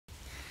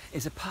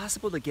Is it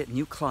possible to get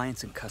new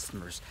clients and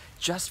customers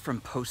just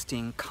from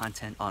posting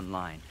content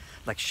online,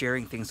 like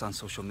sharing things on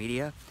social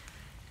media?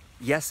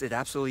 Yes, it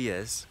absolutely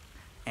is,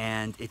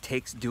 and it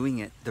takes doing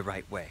it the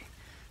right way.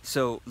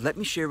 So let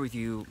me share with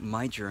you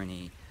my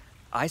journey.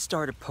 I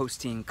started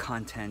posting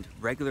content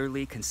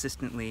regularly,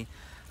 consistently.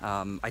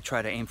 I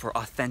try to aim for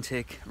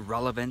authentic,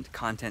 relevant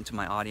content to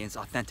my audience,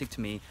 authentic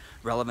to me,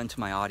 relevant to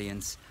my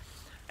audience.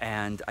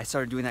 And I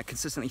started doing that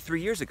consistently 3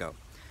 years ago.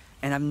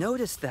 And I've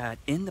noticed that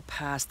in the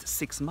past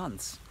 6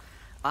 months,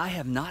 I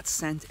have not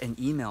sent an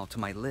email to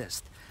my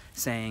list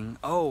saying,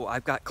 oh,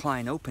 I've got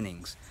client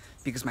openings,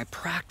 because my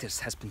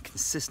practice has been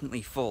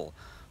consistently full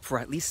for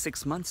at least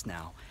 6 months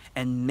now.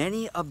 And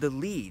many of the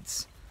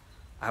leads,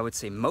 I would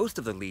say most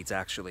of the leads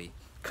actually,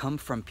 come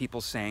from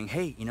people saying,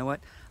 hey, you know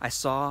what? I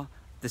saw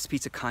this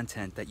piece of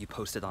content that you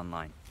posted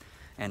online,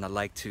 and I'd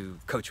like to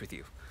coach with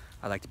you.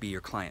 I'd like to be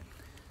your client.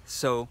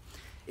 So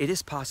it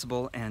is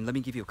possible, and let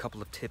me give you a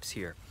couple of tips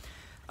here.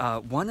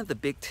 One of the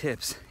big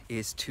tips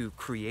is to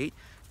create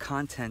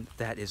content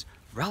that is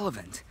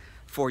relevant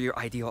for your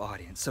ideal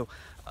audience. So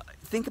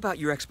think about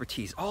your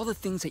expertise, all the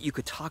things that you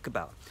could talk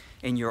about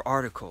in your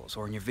articles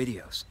or in your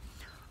videos.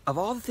 Of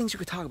all the things you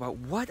could talk about,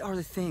 what are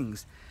the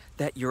things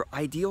that your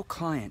ideal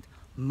client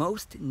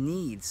most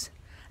needs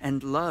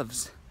and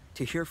loves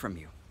to hear from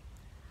you?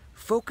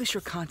 Focus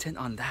your content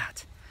on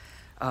that.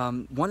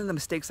 One of the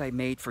mistakes I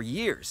made for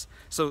years.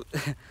 So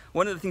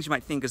one of the things you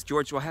might think is,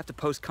 George, do I have to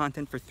post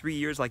content for 3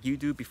 years like you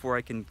do before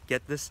I can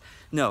get this?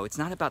 No, it's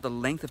not about the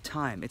length of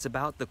time. It's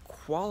about the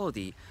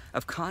quality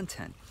of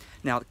content.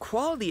 Now,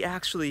 quality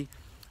actually,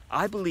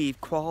 I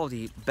believe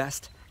quality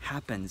best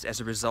happens as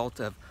a result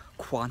of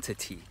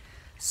quantity.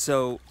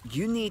 So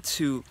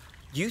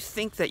you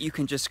think that you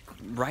can just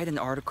write an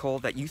article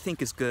that you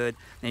think is good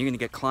and you're going to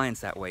get clients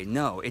that way.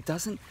 No, it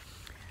doesn't.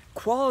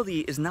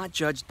 Quality is not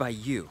judged by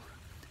you.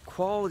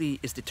 Quality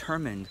is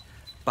determined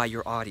by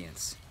your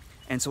audience.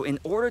 And so in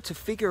order to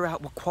figure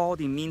out what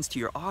quality means to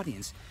your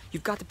audience,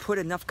 you've got to put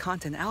enough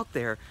content out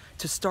there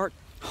to start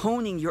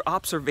honing your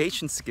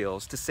observation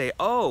skills to say,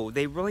 oh,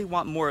 they really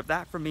want more of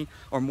that from me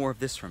or more of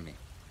this from me.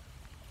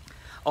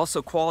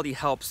 Also, quality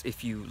helps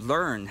if you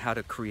learn how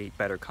to create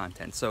better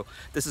content. So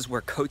this is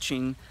where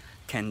coaching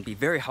can be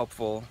very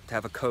helpful, to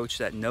have a coach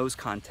that knows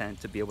content,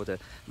 to be able to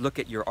look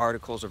at your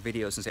articles or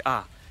videos and say,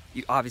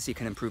 you obviously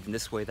can improve in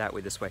this way, that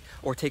way, this way.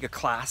 Or take a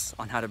class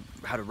on how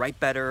to write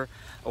better,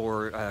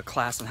 or a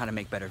class on how to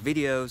make better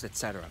videos,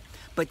 etc.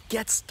 But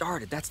get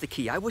started, that's the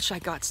key. I wish I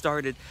got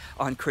started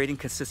on creating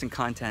consistent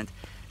content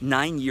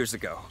 9 years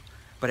ago,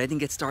 but I didn't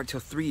get started till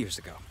 3 years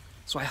ago.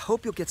 So I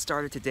hope you'll get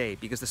started today,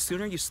 because the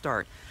sooner you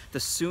start,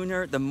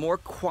 the more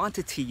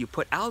quantity you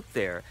put out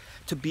there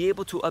to be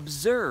able to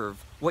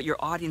observe what your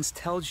audience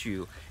tells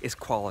you is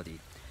quality.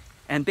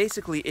 And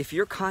basically, if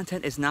your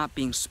content is not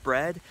being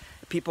spread,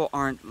 people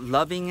aren't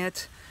loving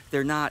it,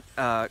 they're not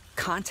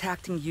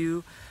contacting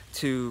you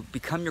to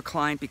become your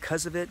client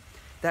because of it,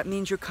 that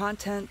means your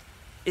content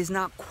is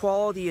not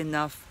quality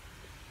enough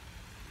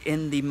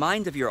in the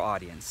mind of your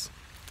audience.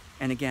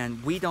 And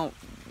again,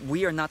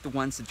 we are not the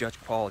ones to judge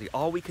quality.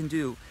 All we can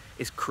do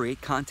is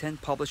create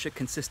content, publish it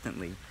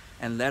consistently,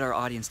 and let our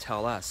audience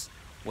tell us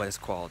what is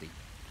quality.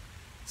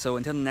 So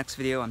until the next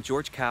video, I'm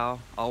George Cao,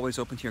 always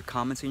open to your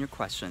comments and your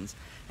questions.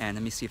 And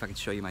let me see if I can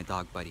show you my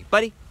dog, Buddy.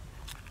 Buddy!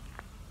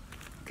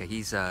 Okay,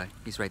 he's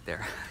right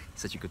there.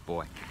 He's such a good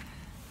boy.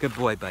 Good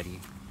boy, Buddy.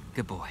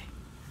 Good boy.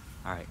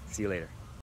 All right, see you later.